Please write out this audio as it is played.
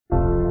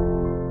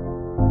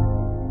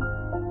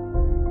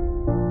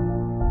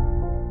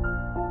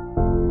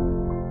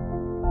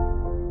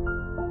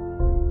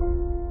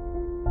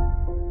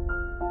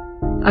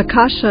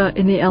Akasha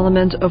in the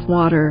element of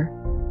water.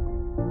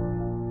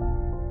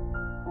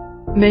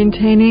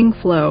 Maintaining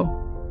flow.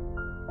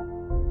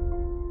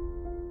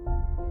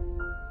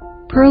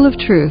 Pearl of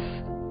truth.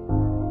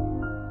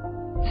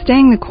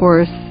 Staying the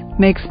course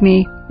makes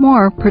me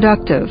more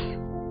productive.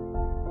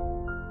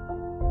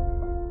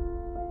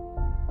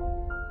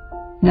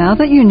 Now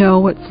that you know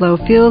what flow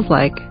feels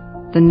like,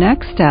 the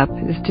next step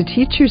is to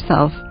teach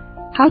yourself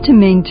how to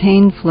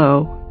maintain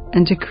flow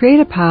and to create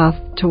a path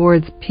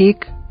towards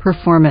peak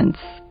performance.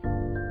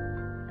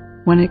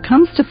 When it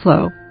comes to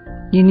flow,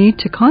 you need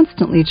to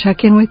constantly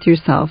check in with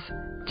yourself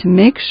to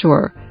make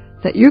sure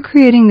that you're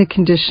creating the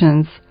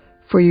conditions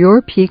for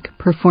your peak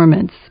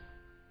performance.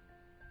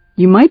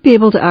 You might be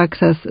able to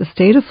access a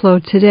state of flow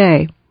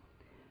today,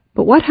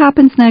 but what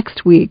happens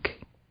next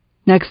week,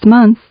 next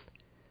month,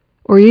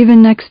 or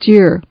even next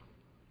year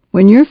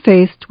when you're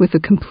faced with a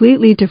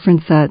completely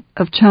different set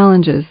of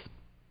challenges?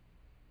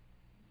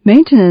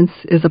 Maintenance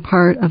is a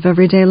part of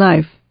everyday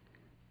life.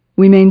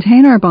 We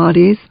maintain our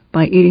bodies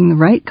by eating the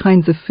right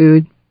kinds of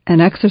food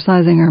and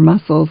exercising our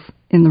muscles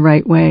in the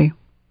right way.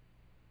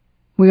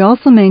 We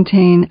also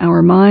maintain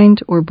our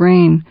mind or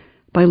brain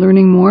by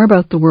learning more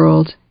about the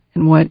world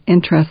and what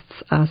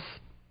interests us.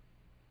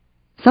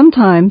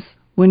 Sometimes,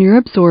 when you're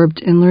absorbed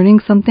in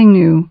learning something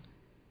new,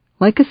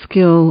 like a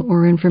skill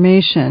or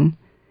information,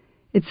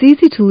 it's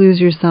easy to lose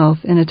yourself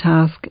in a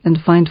task and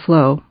find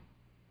flow.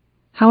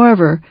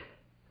 However,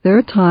 there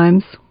are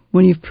times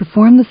when you've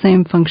performed the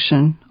same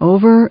function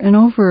over and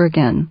over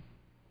again.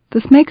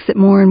 This makes it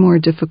more and more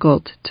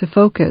difficult to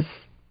focus.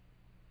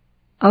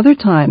 Other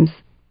times,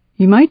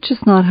 you might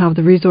just not have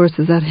the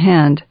resources at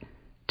hand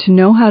to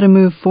know how to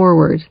move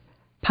forward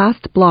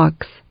past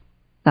blocks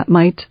that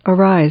might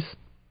arise.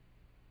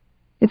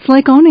 It's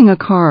like owning a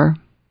car.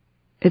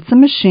 It's a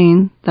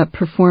machine that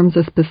performs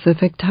a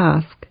specific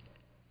task,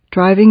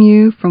 driving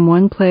you from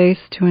one place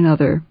to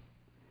another.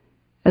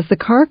 As the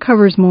car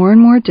covers more and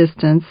more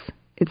distance,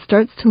 it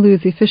starts to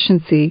lose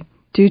efficiency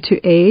due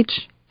to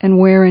age and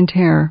wear and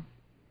tear.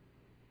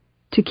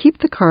 To keep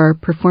the car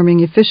performing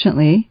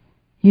efficiently,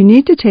 you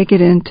need to take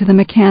it in to the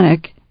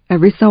mechanic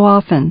every so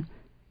often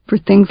for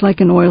things like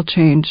an oil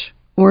change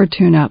or a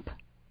tune-up.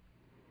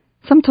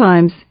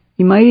 Sometimes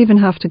you might even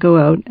have to go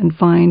out and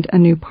find a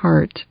new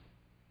part.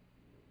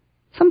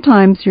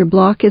 Sometimes your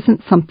block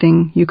isn't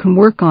something you can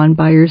work on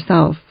by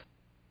yourself.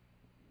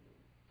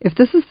 If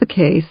this is the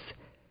case,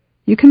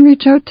 you can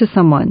reach out to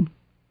someone.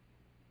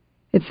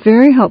 It's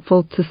very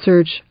helpful to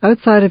search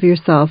outside of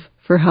yourself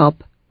for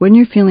help when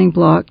you're feeling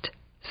blocked,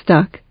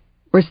 stuck,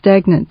 or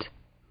stagnant.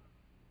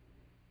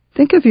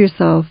 Think of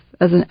yourself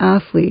as an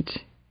athlete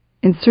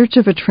in search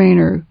of a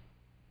trainer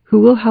who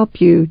will help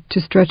you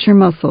to stretch your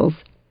muscles,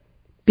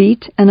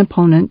 beat an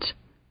opponent,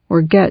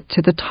 or get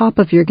to the top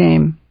of your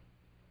game.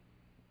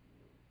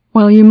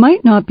 While you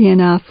might not be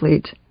an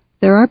athlete,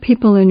 there are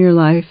people in your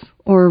life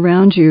or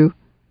around you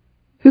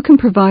who can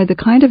provide the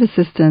kind of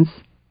assistance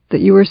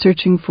that you are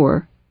searching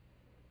for.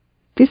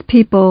 These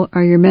people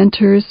are your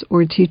mentors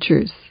or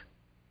teachers.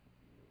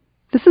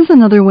 This is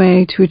another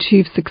way to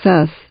achieve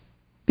success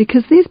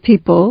because these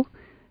people,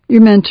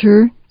 your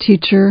mentor,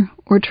 teacher,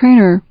 or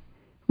trainer,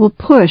 will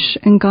push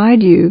and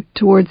guide you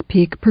towards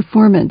peak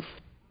performance.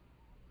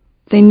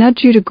 They nudge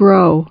you to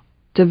grow,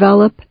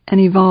 develop,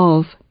 and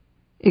evolve,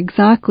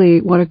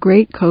 exactly what a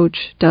great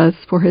coach does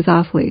for his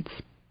athletes.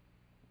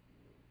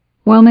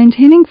 While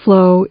maintaining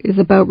flow is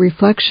about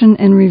reflection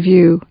and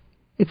review,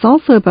 it's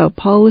also about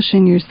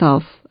polishing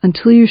yourself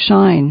until you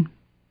shine.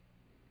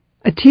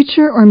 A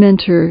teacher or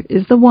mentor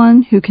is the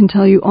one who can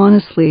tell you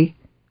honestly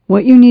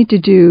what you need to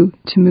do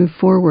to move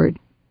forward.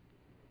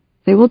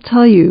 They will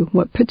tell you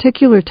what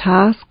particular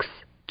tasks,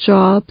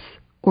 jobs,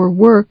 or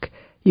work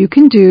you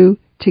can do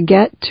to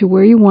get to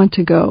where you want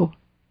to go.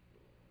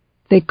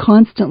 They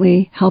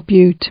constantly help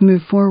you to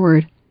move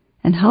forward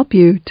and help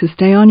you to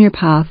stay on your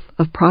path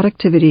of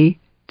productivity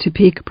to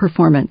peak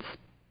performance.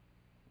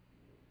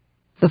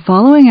 The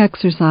following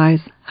exercise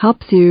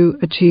helps you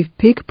achieve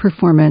peak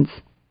performance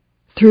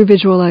through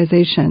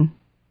visualization.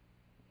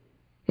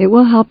 It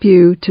will help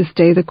you to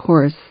stay the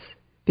course,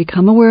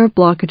 become aware of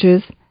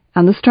blockages,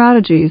 and the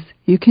strategies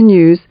you can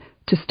use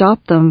to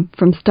stop them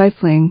from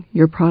stifling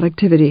your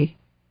productivity.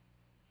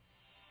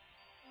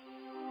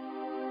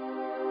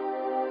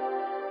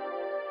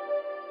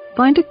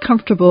 Find a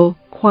comfortable,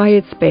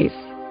 quiet space,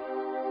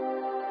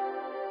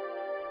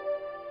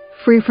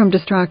 free from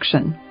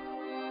distraction.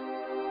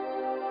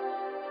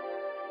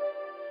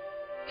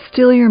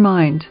 Still your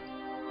mind.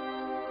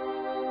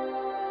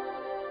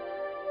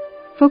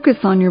 Focus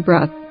on your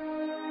breath.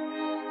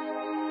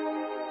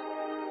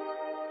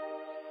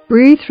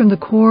 Breathe from the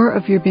core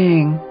of your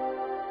being.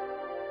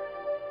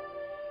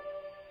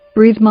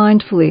 Breathe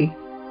mindfully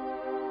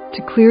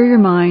to clear your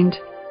mind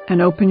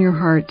and open your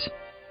heart.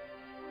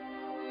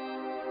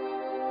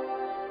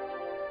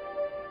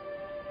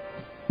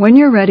 When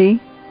you're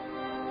ready,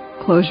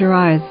 close your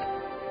eyes.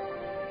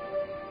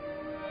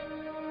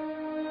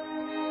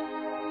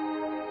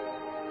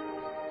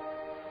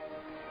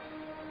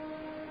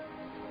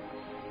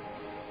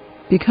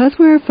 Because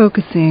we are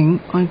focusing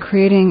on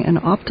creating an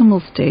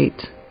optimal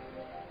state,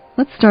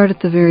 let's start at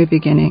the very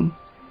beginning.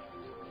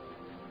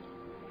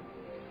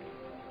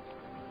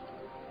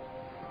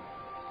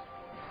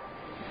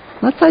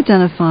 Let's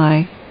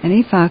identify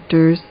any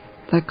factors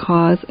that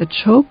cause a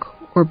choke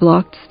or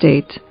blocked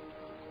state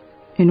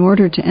in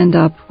order to end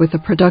up with a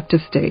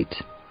productive state.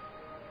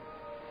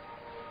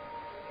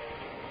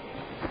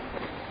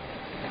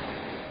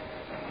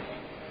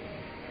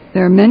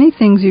 There are many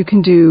things you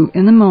can do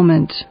in the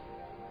moment,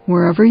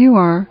 wherever you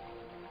are,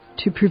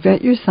 to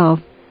prevent yourself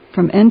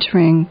from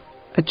entering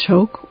a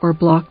choke or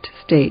blocked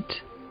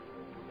state.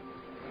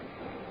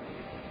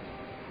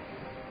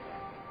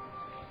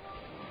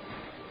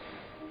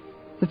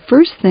 The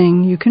first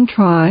thing you can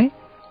try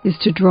is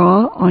to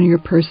draw on your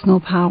personal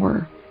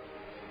power.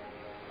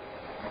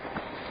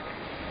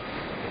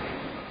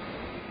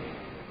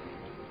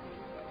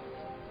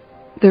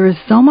 There is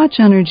so much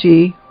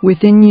energy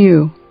within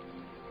you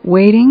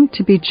waiting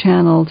to be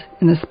channeled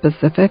in a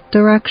specific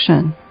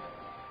direction.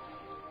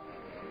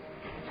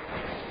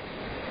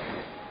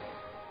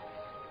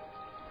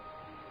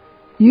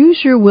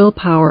 Use your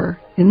willpower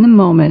in the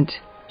moment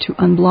to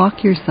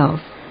unblock yourself.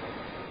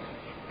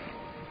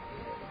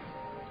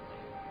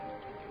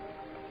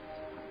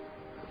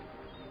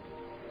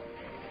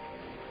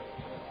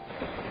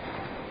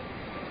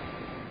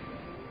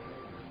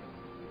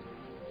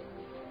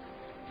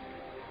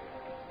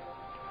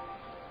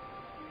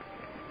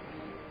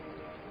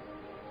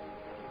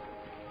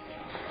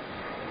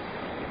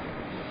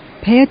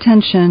 Pay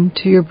attention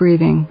to your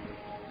breathing.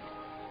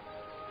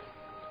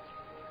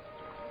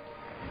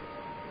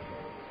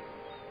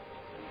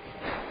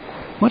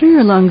 What are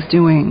your lungs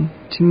doing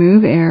to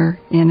move air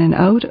in and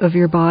out of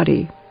your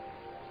body?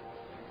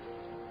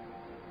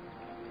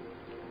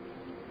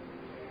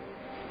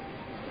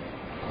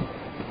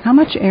 How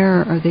much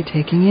air are they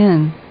taking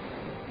in?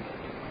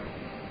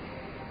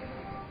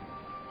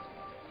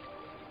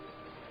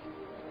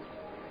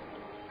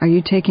 Are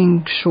you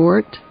taking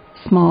short,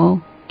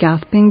 small,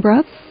 gasping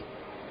breaths?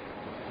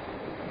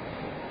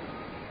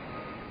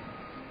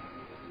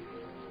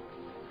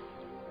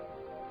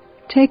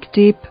 Take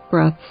deep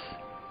breaths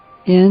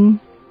in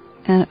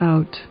and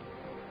out.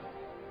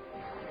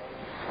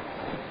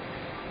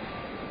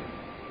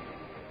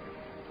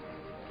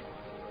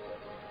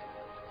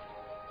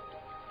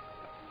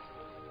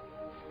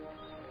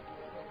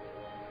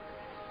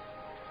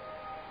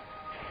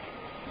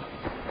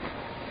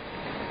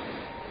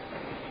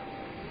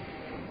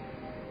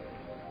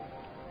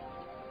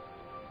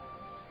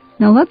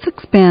 Now let's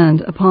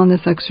expand upon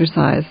this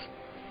exercise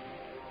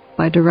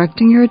by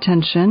directing your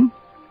attention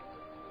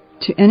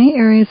to any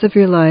areas of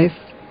your life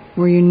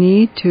where you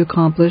need to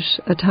accomplish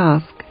a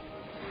task.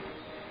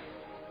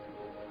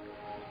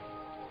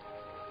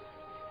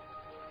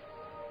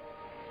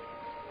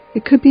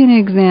 It could be an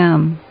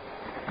exam,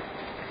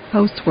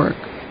 housework,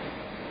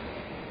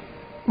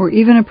 or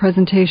even a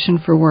presentation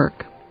for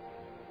work.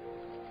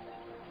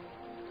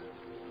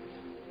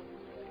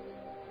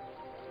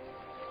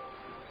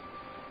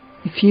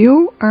 If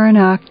you are an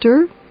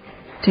actor,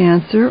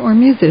 dancer, or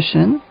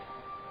musician,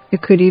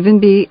 it could even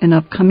be an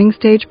upcoming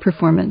stage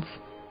performance.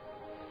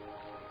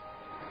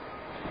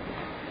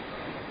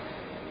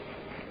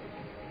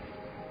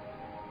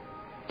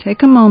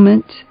 Take a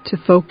moment to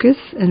focus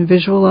and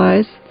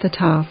visualize the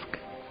task.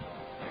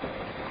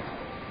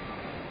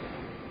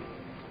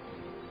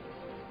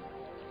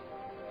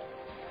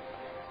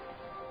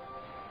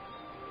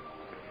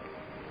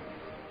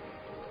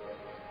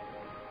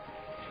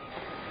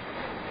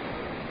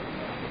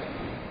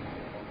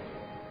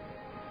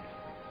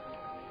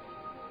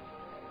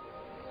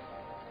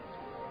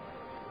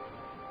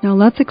 Now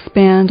let's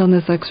expand on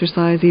this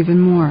exercise even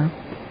more.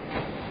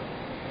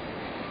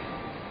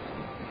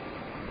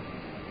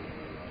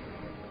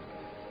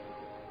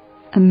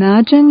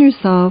 Imagine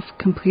yourself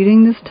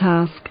completing this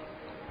task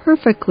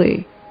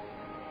perfectly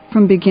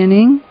from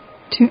beginning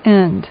to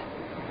end.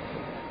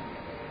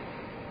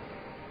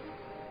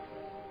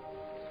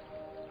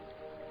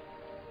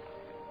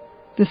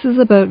 This is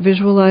about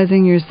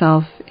visualizing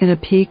yourself in a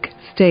peak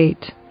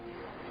state.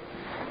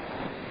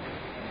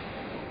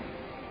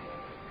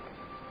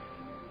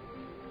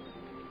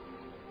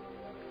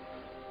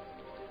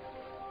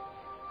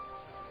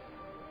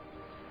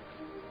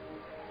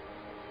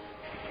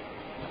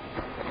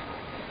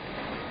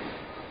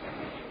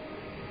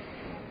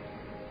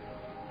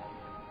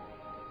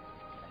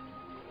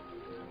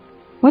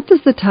 What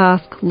does the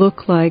task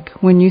look like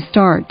when you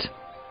start?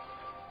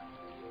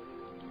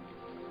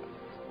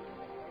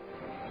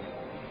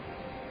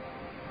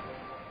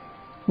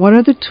 What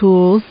are the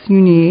tools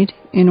you need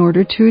in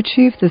order to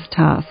achieve this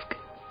task?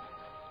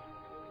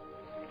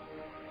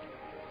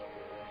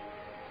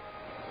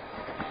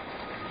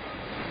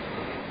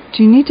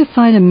 Do you need to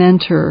find a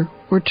mentor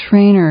or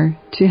trainer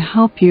to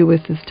help you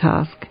with this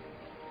task?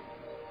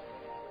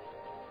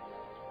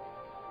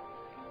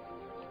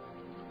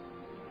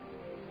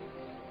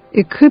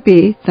 It could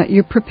be that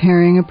you're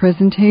preparing a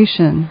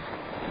presentation.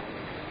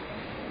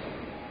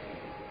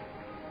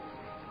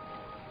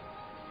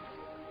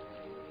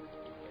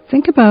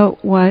 Think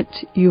about what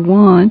you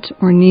want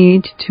or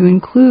need to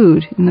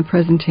include in the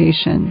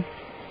presentation.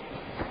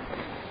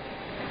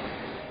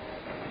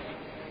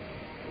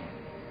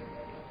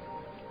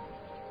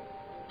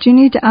 Do you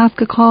need to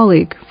ask a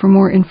colleague for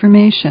more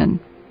information?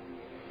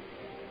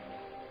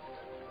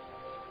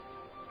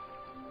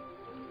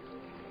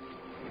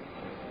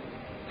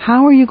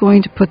 How are you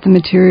going to put the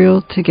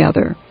material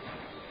together?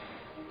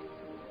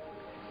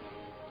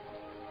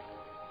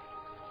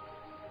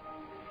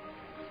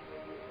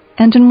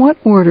 And in what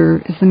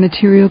order is the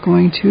material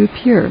going to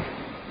appear?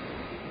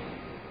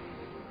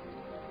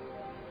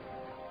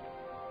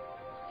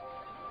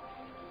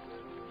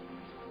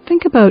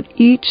 Think about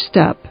each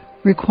step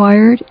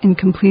required in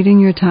completing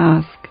your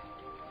task.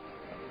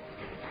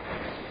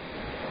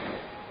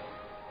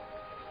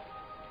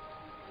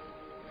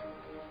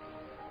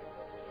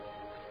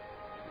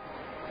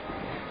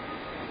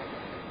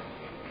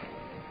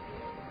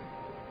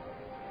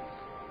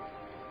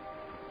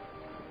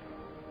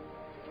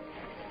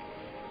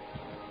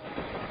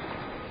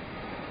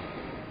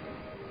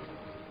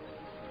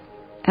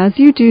 As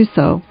you do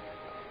so,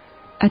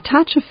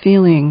 attach a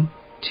feeling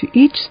to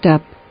each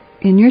step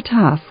in your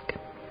task.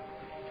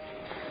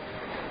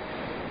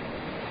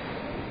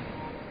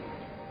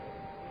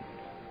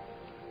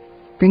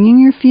 Bringing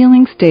your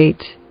feeling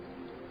state,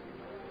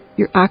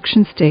 your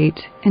action state,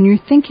 and your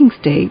thinking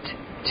state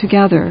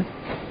together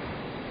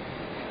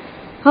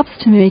helps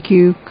to make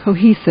you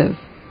cohesive.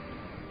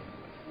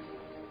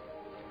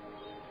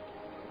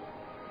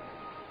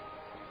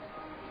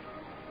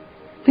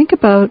 Think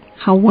about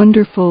how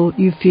wonderful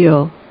you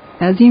feel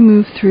as you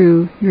move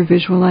through your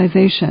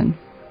visualization.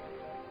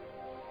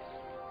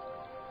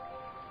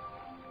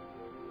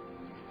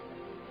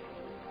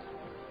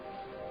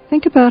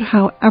 Think about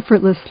how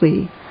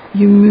effortlessly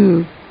you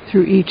move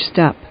through each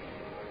step.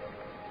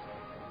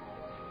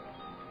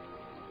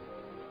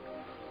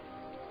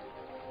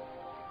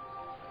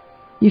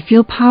 You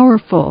feel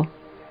powerful,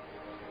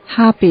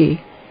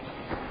 happy,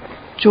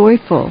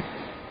 joyful.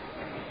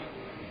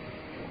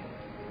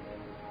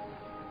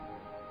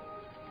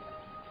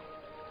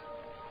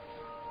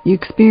 You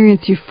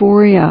experience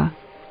euphoria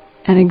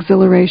and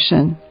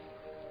exhilaration.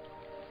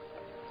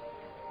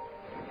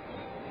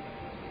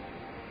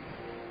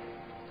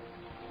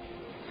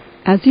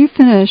 As you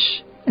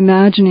finish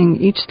imagining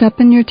each step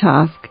in your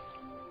task,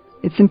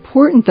 it's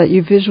important that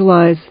you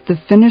visualize the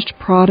finished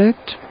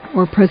product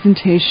or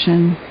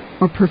presentation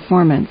or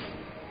performance.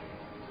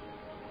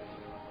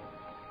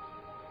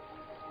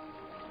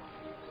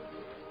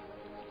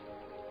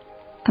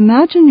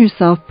 Imagine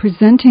yourself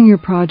presenting your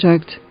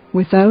project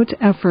without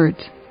effort.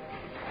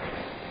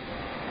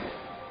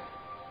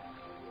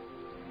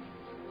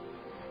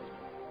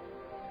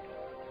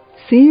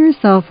 See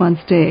yourself on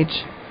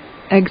stage,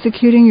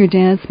 executing your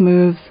dance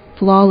moves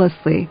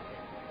flawlessly.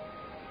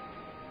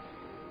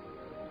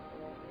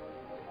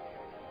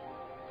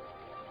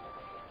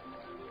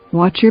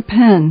 Watch your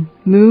pen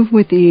move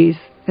with ease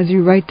as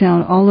you write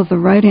down all of the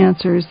right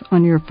answers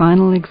on your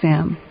final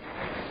exam.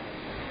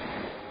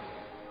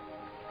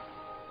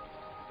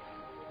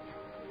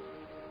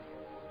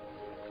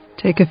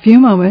 Take a few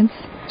moments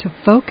to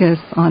focus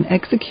on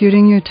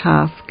executing your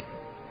task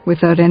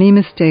without any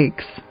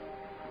mistakes.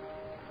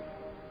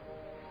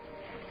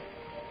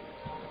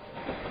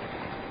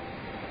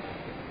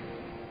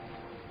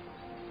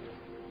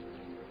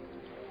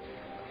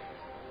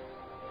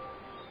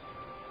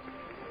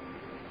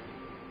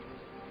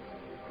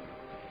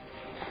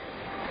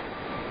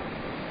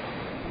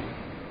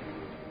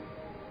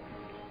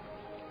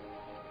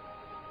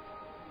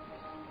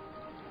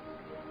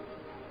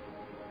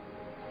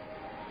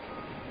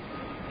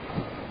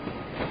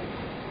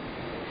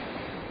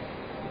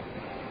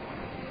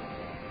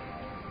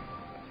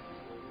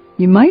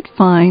 You might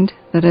find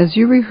that as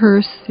you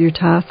rehearse your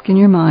task in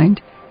your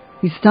mind,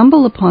 you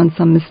stumble upon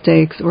some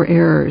mistakes or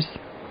errors.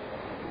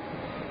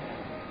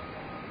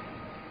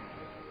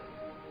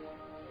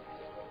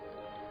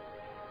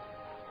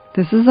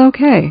 This is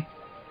okay.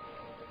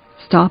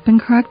 Stop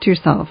and correct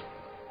yourself.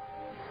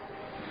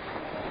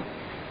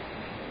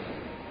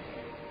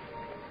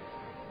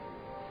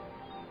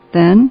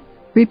 Then,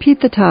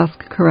 repeat the task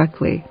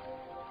correctly.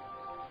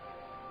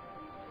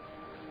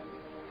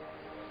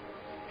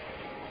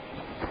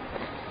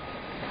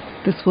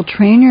 This will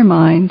train your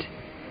mind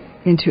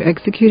into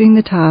executing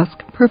the task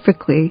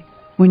perfectly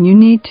when you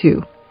need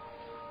to.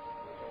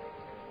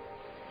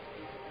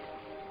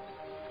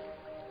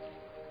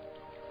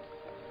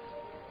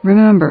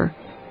 Remember,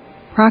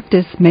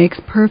 practice makes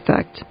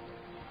perfect.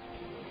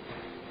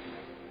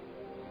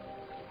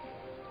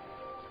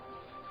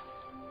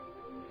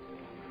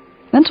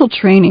 Mental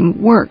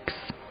training works.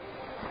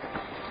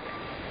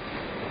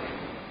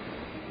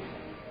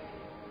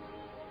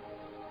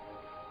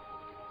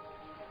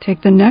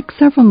 Take the next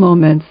several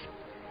moments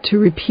to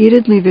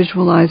repeatedly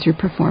visualize your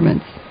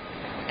performance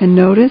and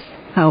notice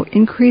how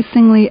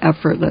increasingly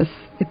effortless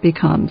it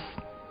becomes.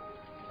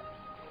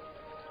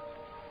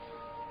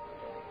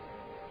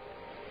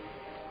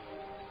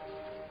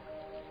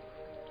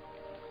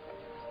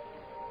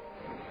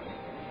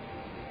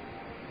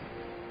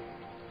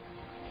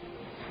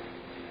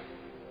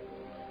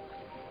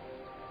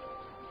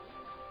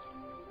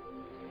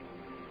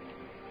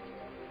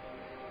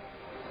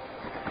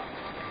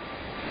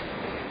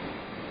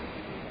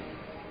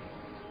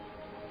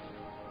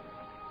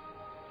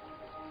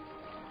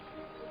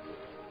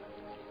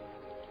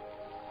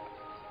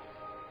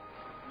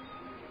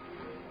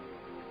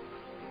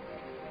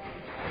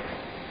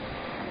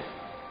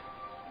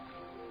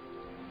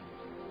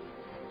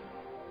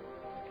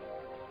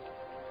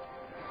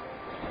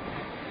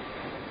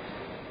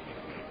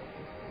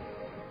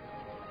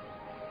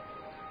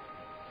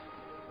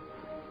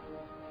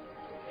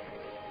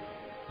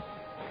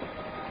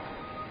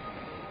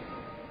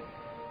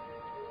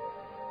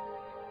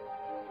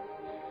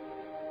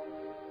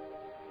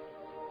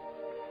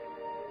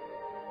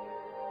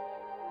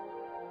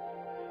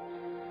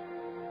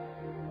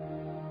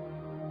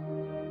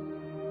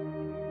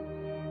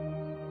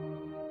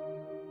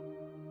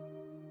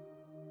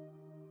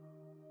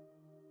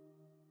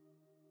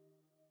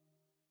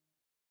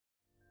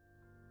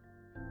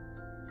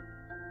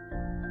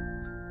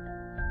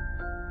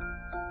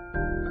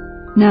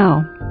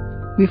 Now,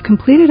 we've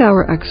completed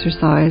our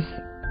exercise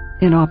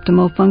in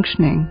optimal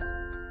functioning.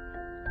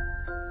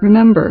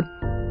 Remember,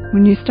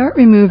 when you start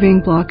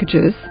removing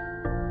blockages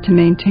to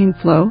maintain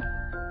flow,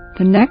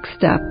 the next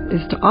step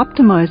is to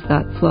optimize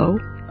that flow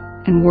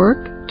and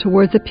work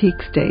towards a peak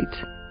state.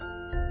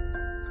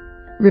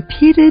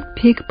 Repeated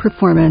peak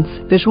performance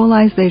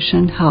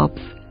visualization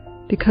helps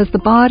because the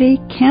body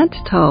can't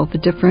tell the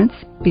difference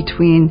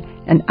between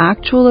an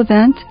actual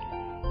event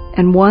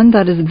and one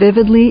that is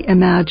vividly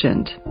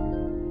imagined.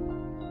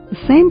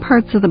 The same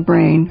parts of the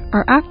brain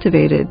are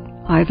activated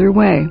either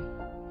way.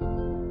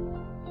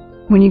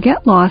 When you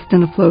get lost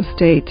in a flow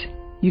state,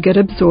 you get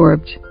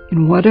absorbed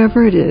in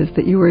whatever it is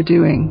that you are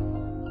doing.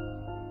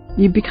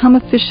 You become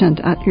efficient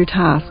at your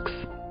tasks,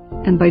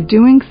 and by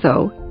doing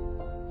so,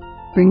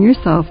 bring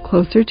yourself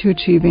closer to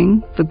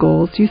achieving the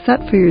goals you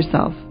set for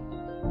yourself.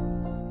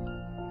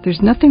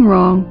 There's nothing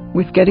wrong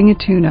with getting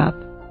a tune-up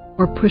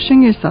or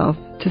pushing yourself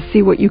to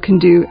see what you can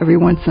do every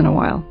once in a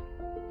while.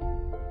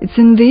 It's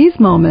in these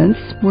moments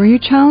where you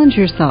challenge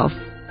yourself,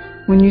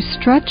 when you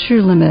stretch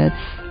your limits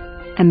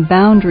and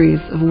boundaries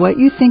of what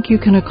you think you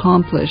can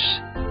accomplish.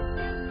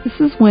 This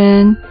is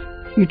when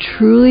you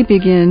truly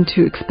begin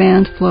to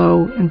expand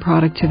flow and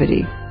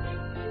productivity.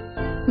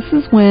 This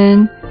is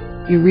when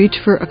you reach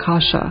for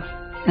Akasha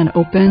and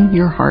open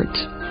your heart.